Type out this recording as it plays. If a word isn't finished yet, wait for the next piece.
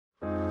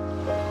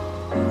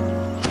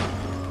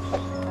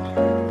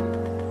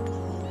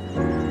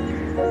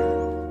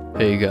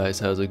Hey guys,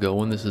 how's it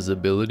going? This is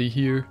Ability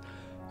here,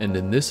 and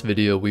in this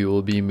video we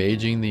will be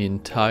maging the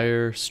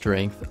entire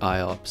Strength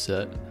Iop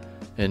set.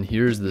 And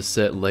here's the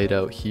set laid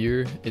out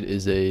here. It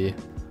is a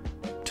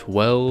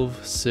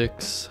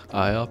 12-6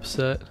 Iop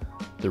set.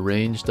 The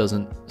range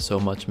doesn't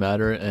so much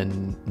matter,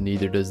 and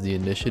neither does the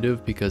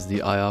initiative, because the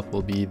Iop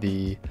will be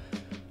the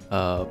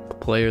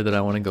player that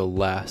I want to go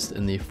last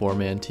in the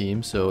 4-man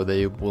team, so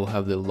they will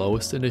have the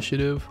lowest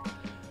initiative.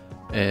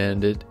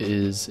 And it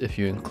is, if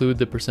you include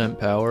the percent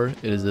power,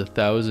 it is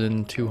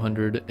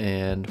 1,200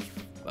 and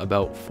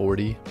about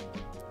 40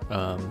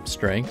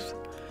 strength,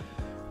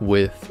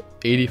 with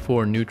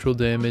 84 neutral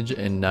damage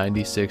and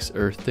 96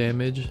 earth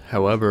damage.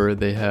 However,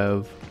 they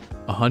have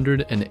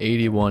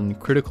 181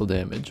 critical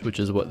damage, which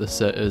is what the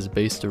set is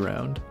based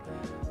around.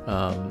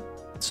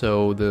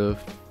 So the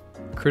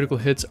critical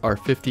hits are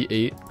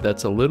 58.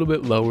 That's a little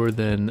bit lower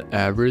than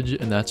average,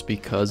 and that's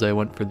because I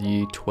went for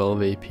the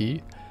 12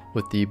 AP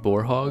with the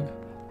Boar Hog.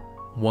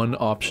 One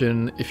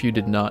option, if you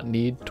did not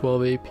need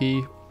 12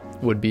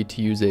 AP, would be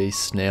to use a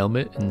Snail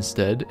Mitt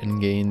instead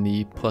and gain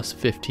the plus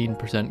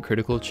 15%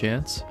 critical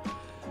chance.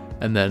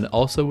 And then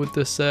also with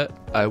this set,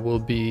 I will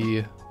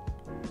be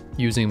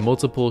using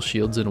multiple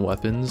shields and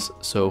weapons.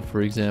 So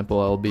for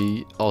example, I'll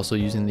be also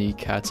using the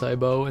Cat's Eye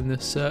Bow in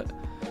this set,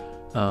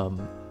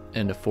 and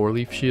a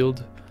 4-leaf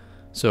shield.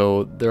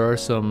 So there are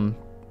some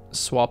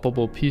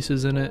swappable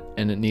pieces in it,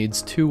 and it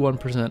needs 2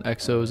 1%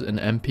 exos, an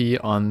MP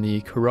on the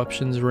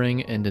Corruptions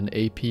ring, and an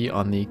AP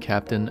on the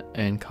Captain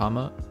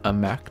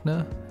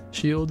Amakna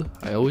shield.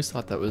 I always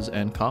thought that was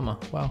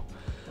Ankama. Wow,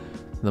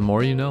 the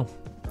more you know.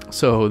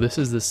 So this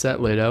is the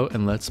set laid out,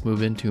 and let's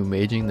move into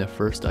maging the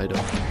first item.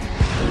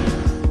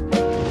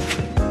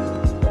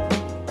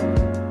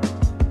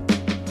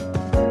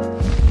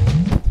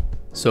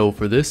 So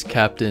for this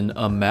Captain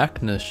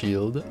Amakna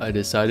shield, I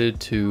decided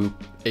to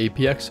AP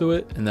exo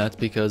it, and that's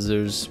because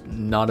there's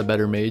not a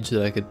better mage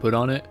that I could put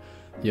on it.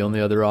 The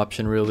only other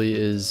option really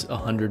is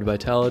 100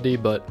 vitality,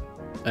 but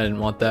I didn't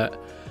want that.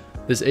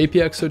 This AP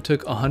exo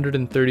took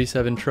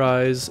 137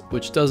 tries,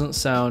 which doesn't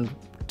sound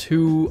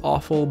too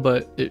awful,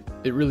 but it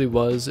really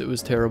was. It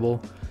was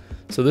terrible.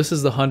 So this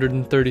is the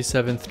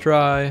 137th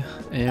try,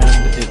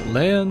 and it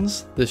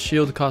lands. This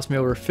shield cost me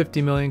over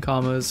 50 million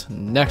commas.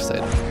 Next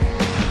item.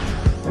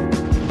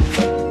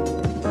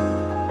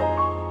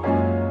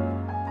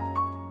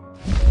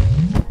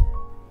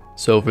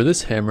 So for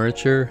this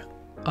Hammerature,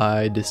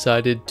 I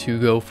decided to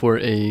go for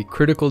a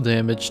critical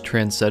damage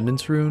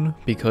Transcendence rune,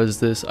 because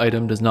this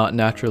item does not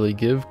naturally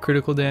give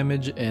critical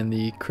damage, and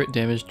the crit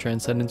damage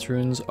Transcendence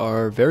runes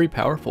are very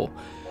powerful.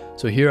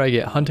 So here I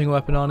get Hunting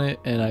Weapon on it,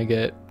 and I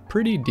get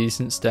pretty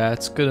decent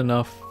stats, good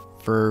enough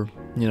for,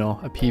 you know,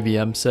 a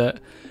PVM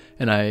set.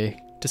 And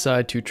I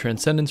decide to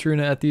Transcendence rune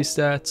it at these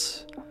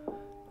stats.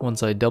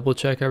 Once I double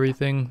check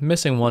everything,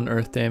 missing 1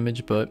 earth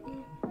damage, but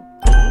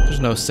there's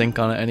no sync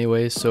on it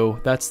anyway, so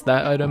that's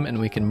that item, and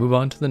we can move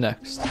on to the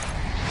next.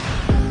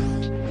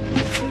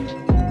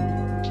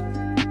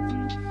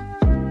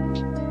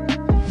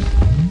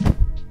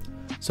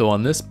 So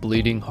on this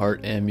Bleeding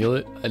Heart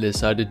amulet, I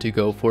decided to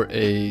go for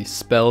a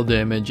spell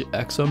damage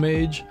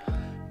Exomage,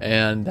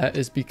 and that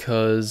is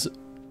because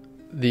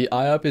the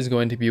Iop is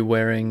going to be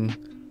wearing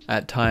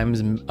at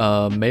times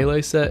a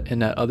melee set,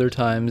 and at other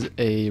times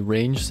a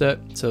range set,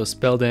 so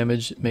spell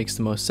damage makes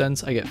the most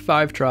sense. I get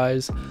 5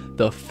 tries,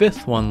 the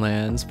 5th one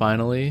lands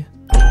finally,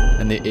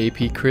 and the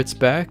AP crits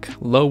back.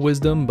 Low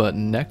wisdom, but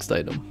next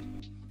item.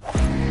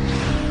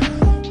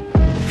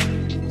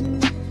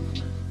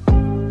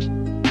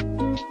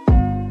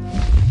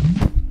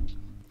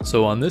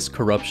 So on this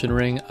Corruption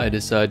ring, I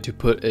decide to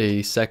put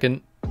a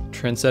second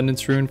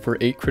Transcendence rune for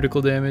 8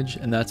 critical damage,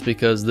 and that's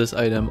because this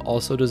item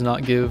also does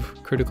not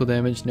give critical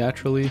damage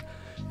naturally,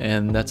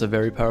 and that's a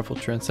very powerful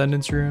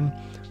Transcendence rune.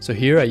 So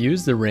here I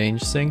use the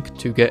range sync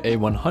to get a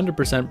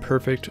 100%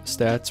 perfect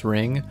stats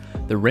ring.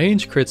 The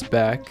range crits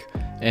back,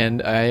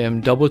 and I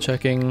am double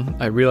checking.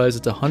 I realize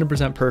it's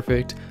 100%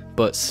 perfect,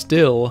 but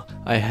still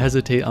I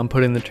hesitate on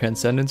putting the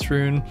Transcendence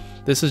rune.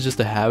 This is just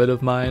a habit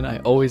of mine. I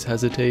always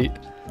hesitate,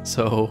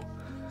 so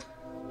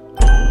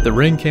the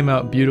ring came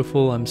out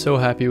beautiful. I'm so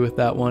happy with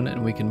that one,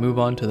 and we can move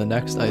on to the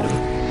next item.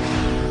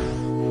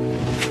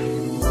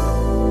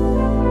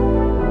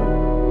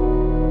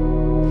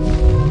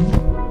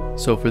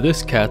 So for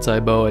this Cat's Eye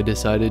Bow, I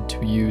decided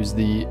to use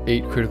the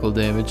 8 critical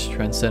damage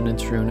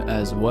Transcendence rune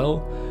as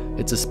well.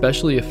 It's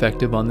especially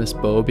effective on this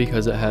bow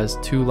because it has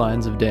 2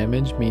 lines of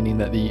damage, meaning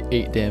that the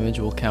 8 damage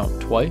will count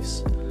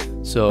twice.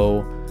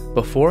 So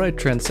before I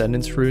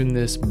Transcendence rune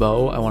this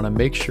bow, I want to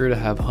make sure to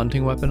have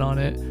Hunting Weapon on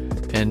it,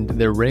 and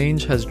their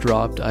range has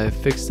dropped. I have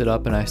fixed it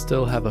up, and I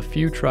still have a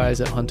few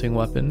tries at Hunting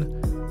Weapon.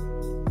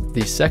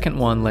 The second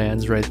one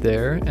lands right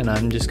there, and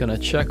I'm just going to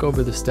check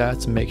over the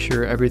stats and make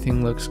sure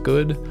everything looks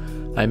good.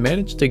 I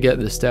managed to get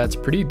the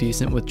stats pretty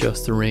decent with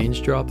just the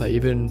range drop. I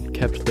even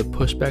kept the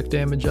pushback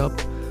damage up,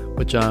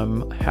 which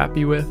I'm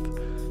happy with.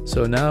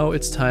 So now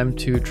it's time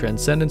to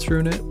Transcendence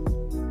rune it.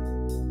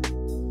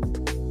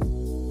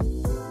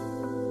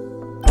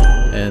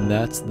 And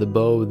that's the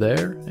bow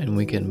there, and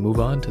we can move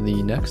on to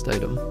the next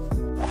item.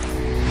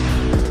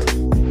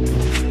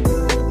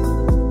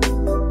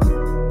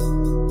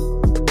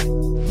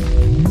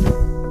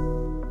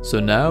 So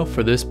now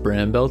for this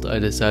brand belt, I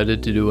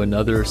decided to do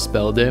another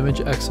spell damage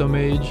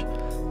exomage,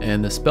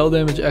 and the spell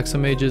damage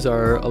exomages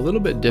are a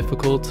little bit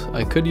difficult.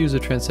 I could use a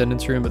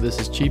Transcendence Rune, but this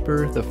is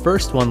cheaper. The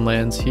first one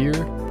lands here,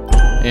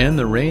 and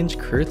the range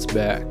crits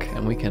back,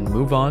 and we can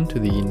move on to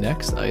the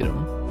next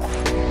item.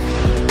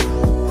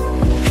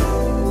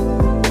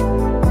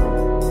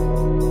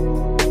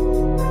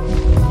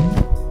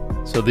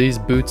 So these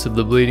Boots of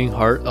the Bleeding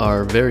Heart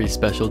are very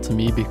special to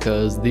me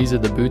because these are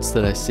the boots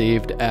that I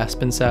saved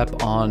Aspen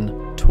Sap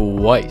on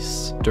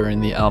twice during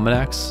the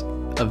Almanacs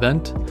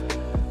event.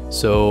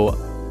 So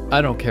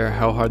I don't care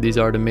how hard these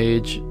are to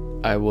mage,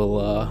 I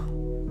will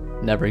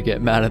never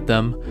get mad at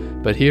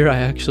them. But here I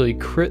actually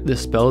crit the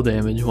spell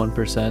damage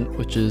 1%,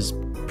 which is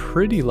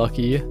pretty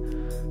lucky.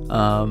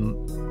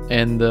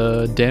 And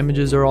the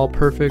damages are all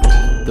perfect.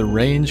 The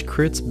range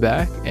crits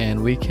back,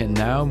 and we can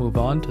now move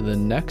on to the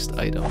next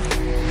item.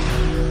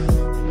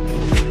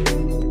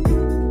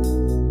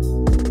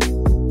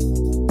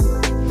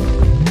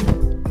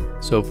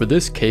 So for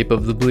this Cape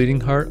of the Bleeding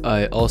Heart,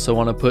 I also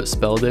want to put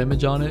spell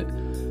damage on it.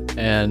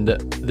 And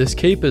this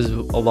cape is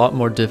a lot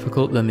more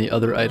difficult than the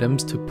other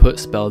items to put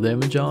spell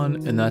damage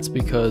on, and that's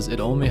because it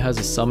only has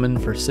a summon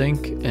for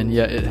sync, and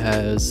yet it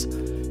has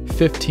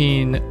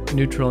 15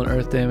 neutral and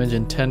earth damage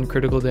and 10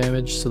 critical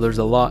damage, so there's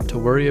a lot to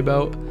worry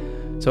about.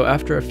 So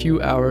after a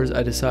few hours,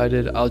 I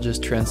decided I'll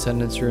just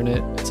Transcendence Rune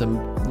it. It's a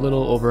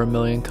little over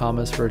 1,000,000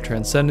 commas for a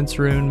Transcendence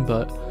Rune,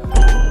 but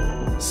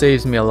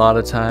saves me a lot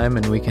of time,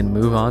 and we can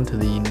move on to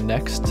the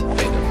next item.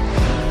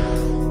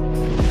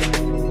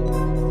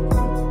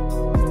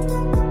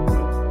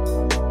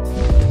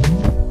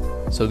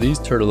 So these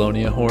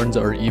Turtleonia horns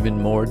are even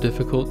more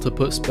difficult to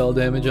put spell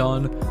damage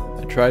on.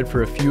 I tried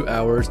for a few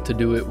hours to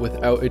do it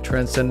without a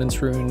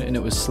Transcendence Rune, and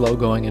it was slow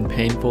going and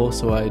painful,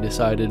 so I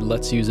decided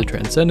let's use a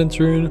Transcendence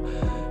Rune.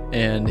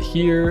 And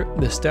here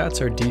the stats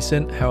are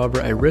decent,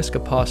 however I risk a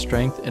paw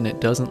strength and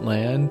it doesn't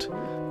land.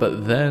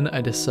 But then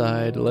I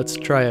decide let's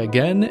try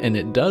again, and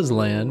it does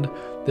land.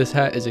 This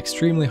hat is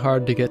extremely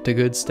hard to get to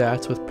good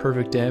stats with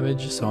perfect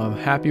damage, so I'm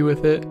happy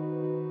with it.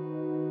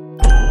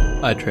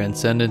 I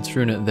Transcendence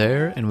Rune it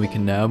there, and we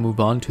can now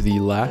move on to the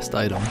last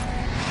item.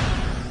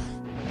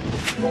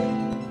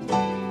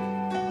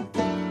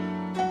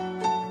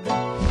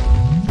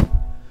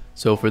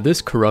 So for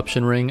this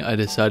Corruption Ring, I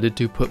decided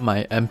to put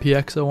my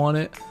MPXO on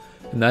it,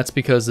 and that's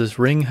because this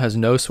ring has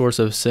no source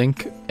of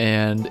sync,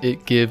 and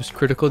it gives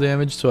critical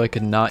damage, so I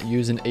could not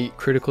use an 8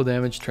 critical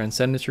damage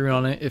Transcendence Rune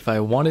on it if I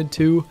wanted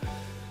to.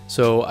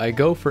 So I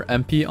go for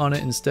MP on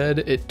it instead.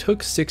 It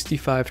took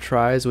 65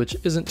 tries, which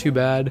isn't too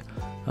bad.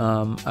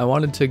 I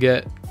wanted to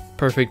get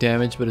perfect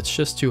damage, but it's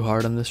just too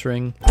hard on this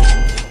ring.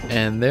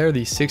 And there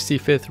the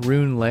 65th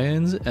rune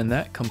lands, and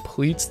that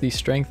completes the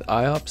Str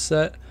Iop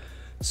set.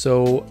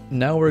 So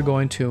now we're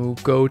going to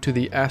go to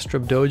the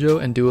Astrub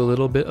Dojo and do a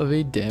little bit of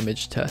a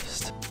damage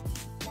test.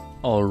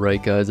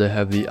 Alright guys, I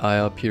have the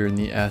Iop here in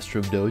the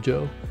Astrub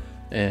Dojo,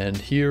 and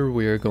here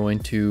we are going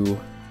to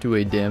do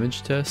a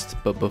damage test.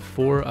 But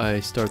before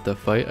I start the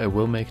fight, I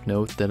will make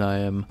note that I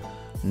am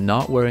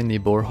not wearing the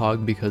Boar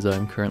Hog because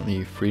I'm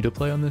currently free to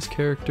play on this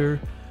character,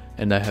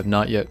 and I have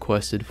not yet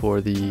quested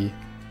for the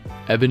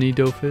Ebony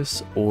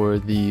Dofus or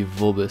the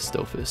Vulbus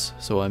Dofus.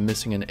 So I'm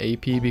missing an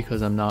AP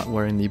because I'm not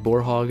wearing the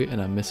Boar Hog,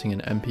 and I'm missing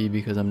an MP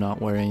because I'm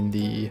not wearing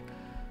the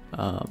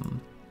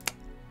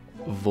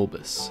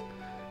Vulbus.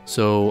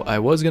 So I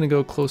was going to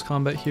go close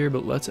combat here,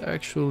 but let's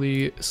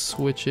actually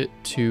switch it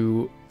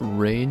to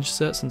range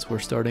set since we're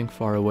starting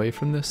far away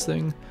from this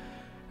thing.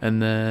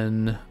 And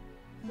then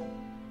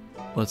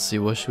let's see,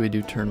 what should we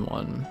do turn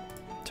 1?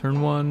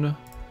 Turn 1,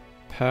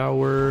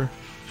 power,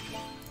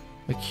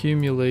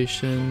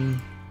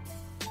 accumulation,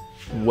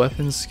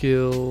 weapon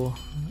skill,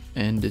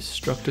 and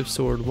destructive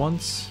sword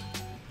once.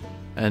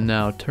 And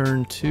now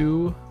turn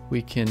 2,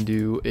 we can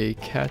do a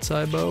cat's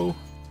eye bow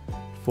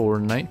for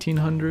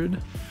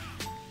 1900.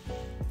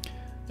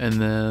 And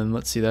then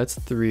let's see, that's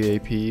 3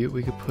 AP.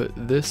 We could put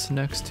this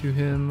next to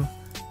him.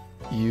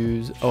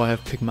 Use, oh, I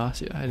have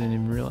Pygmacia, I didn't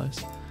even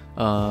realize.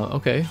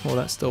 Okay, well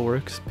that still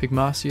works.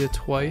 Pygmacia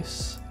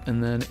twice,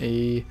 and then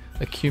a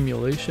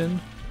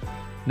accumulation.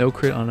 No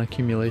crit on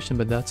accumulation,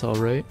 but that's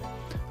alright.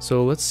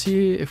 So let's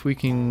see if we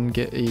can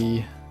get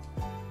a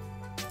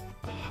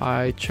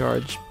high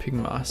charge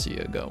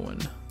Pygmacia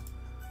going.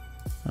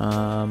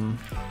 I'm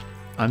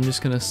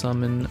just gonna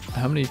summon,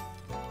 how many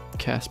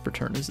casts per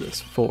turn is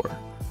this? 4.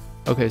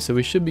 Okay, so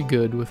we should be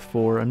good with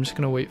 4. I'm just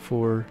gonna wait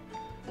for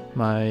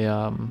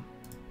my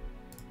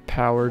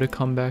power to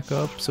come back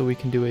up so we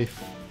can do a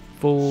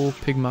full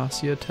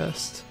Pygmacia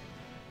test.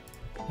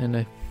 And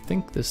I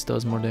think this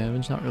does more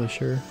damage, not really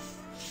sure.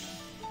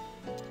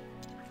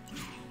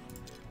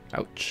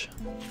 Ouch.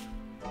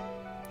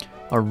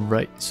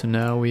 Alright, so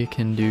now we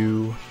can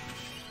do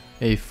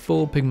a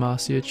full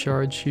Pygmacia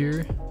charge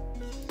here.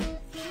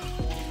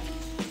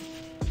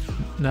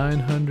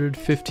 900,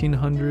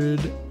 1500,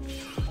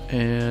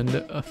 and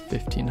a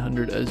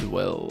 1500 as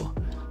well.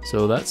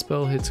 So that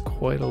spell hits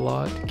quite a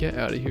lot. Get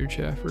out of here,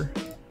 Chaffer.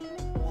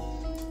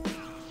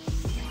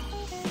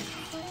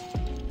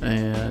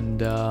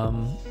 And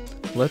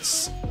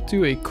let's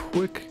do a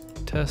quick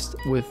test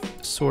with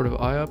Str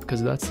Iop,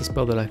 because that's the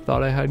spell that I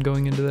thought I had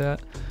going into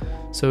that.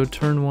 So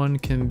turn 1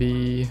 can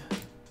be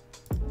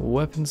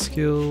weapon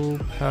skill,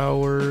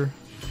 power,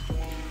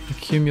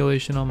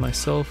 accumulation on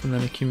myself, and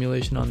then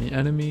accumulation on the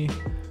enemy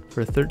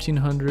for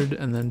 1300.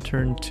 And then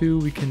turn 2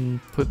 we can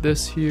put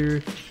this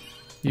here,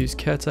 use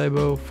Cat's Eye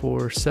Bow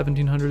for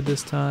 1700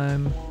 this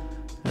time,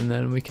 and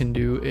then we can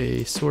do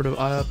a Str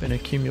Iop and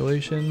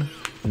accumulation,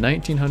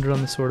 1900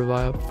 on the Str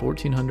Iop,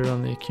 1400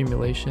 on the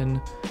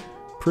accumulation.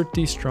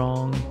 Pretty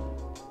strong.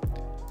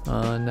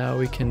 Now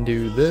we can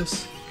do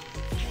this,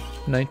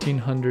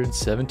 1900,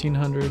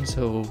 1700,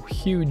 so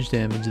huge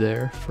damage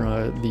there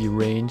for the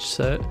range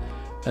set.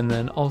 And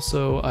then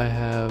also I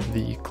have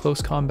the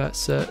close combat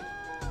set,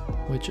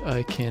 which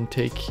I can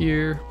take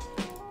here.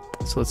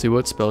 So let's see,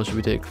 what spell should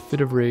we take?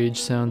 Fit of Rage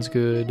sounds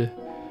good.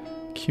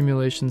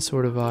 Accumulation,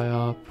 Str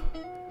Iop,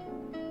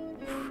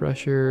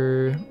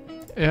 pressure.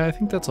 Yeah, I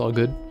think that's all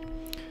good.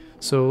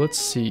 So let's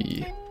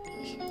see.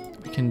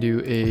 We can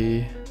do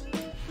a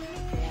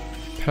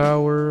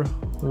power,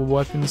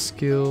 weapon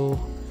skill,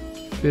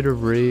 Fit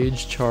of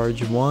Rage,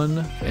 charge 1,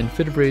 and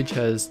Fit of Rage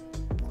has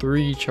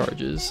 3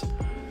 charges.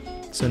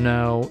 So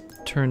now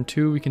turn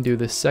 2 we can do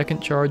the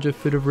second charge of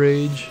Fit of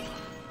Rage,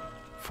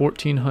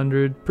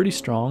 1400, pretty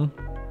strong.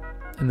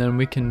 And then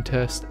we can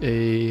test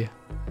a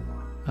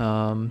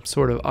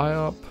Str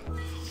Iop,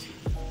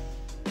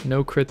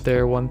 no crit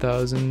there,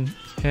 1000,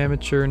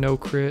 amateur, no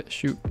crit,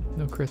 shoot,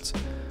 no crits.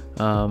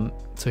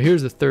 So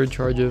here's the third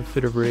charge of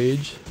Fit of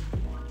Rage,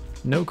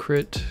 no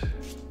crit,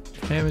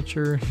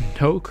 amateur,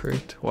 no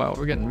crit. Wow,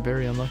 we're getting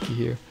very unlucky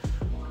here.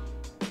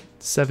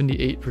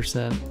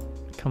 78%,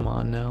 come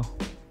on now.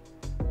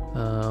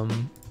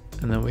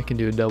 And then we can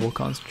do a double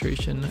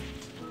concentration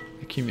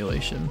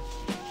accumulation.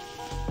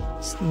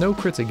 No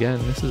crits again.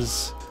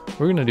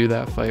 We're gonna do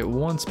that fight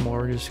once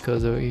more just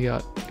because we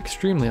got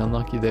extremely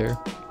unlucky there.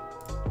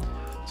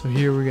 So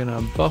here we're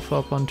gonna buff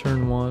up on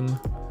turn 1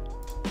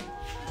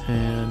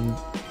 and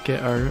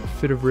get our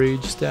Fit of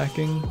Rage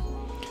stacking.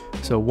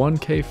 So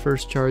 1k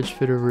first charge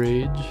Fit of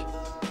Rage,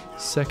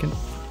 second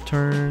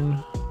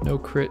turn, no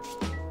crit,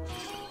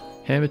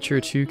 amateur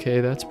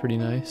 2k, that's pretty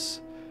nice.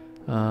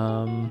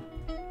 So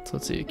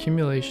let's see,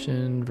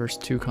 accumulation versus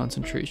 2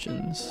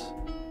 concentrations.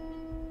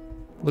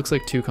 Looks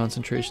like 2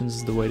 concentrations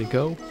is the way to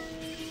go,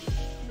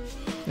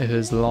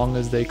 as long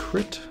as they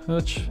crit,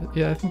 which,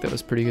 yeah, I think that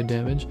was pretty good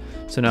damage.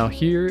 So now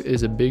here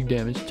is a big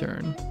damage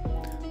turn.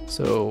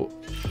 So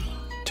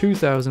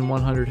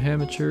 2100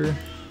 amateur,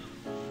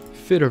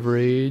 Fit of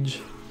Rage,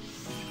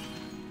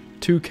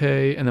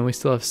 2k, and then we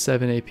still have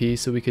 7 AP,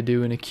 so we could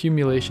do an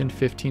accumulation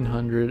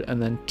 1500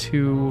 and then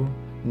 2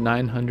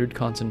 900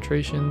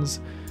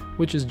 concentrations,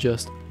 which is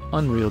just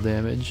unreal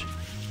damage.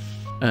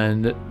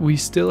 And we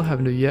still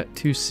have yet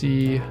to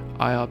see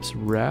Iop's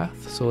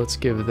Wrath, so let's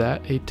give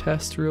that a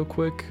test real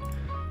quick.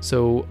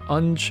 So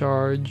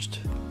uncharged,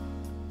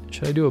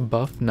 should I do a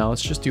buff? No,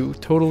 let's just do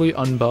totally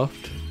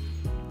unbuffed,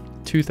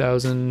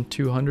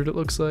 2200 it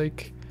looks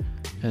like.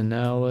 And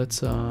now let's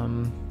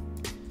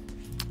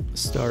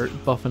start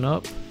buffing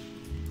up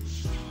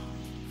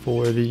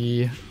for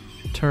the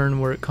turn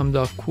where it comes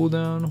off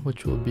cooldown,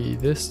 which will be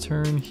this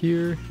turn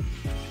here.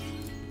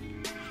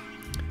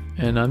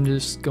 And I'm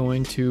just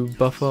going to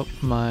buff up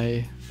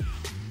my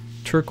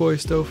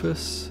turquoise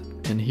Dofus,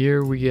 and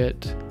here we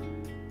get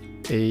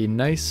a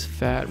nice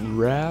fat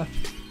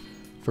Wrath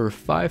for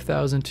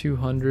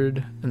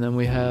 5200, and then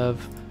we have,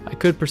 I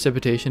could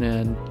precipitation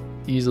and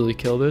easily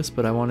kill this,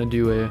 but I want to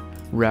do a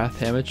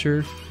Wrath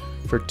Amateur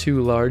for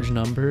 2 large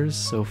numbers,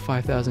 so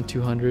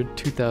 5200,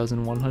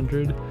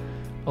 2100.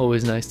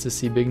 Always nice to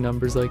see big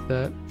numbers like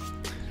that.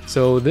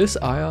 So this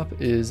Iop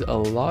is a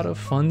lot of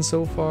fun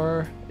so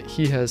far.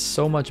 He has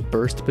so much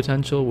burst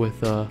potential with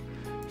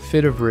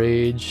Fit of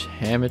Rage,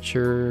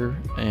 Amateur,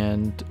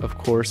 and of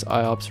course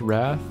Iop's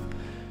Wrath.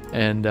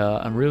 And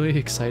I'm really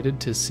excited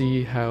to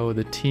see how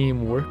the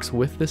team works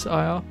with this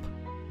Iop.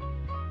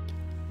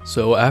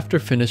 So after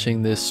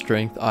finishing this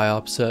strength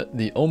Iop set,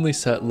 the only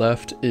set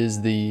left is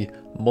the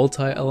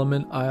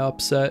multi-element Iop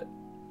set,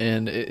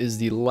 and it is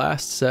the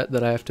last set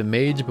that I have to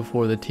mage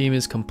before the team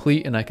is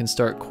complete and I can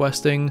start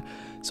questing.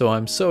 So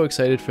I'm so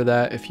excited for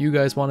that. If you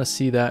guys want to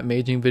see that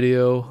maging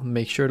video,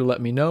 make sure to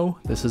let me know.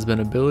 This has been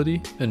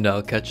Ability, and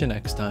I'll catch you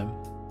next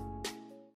time.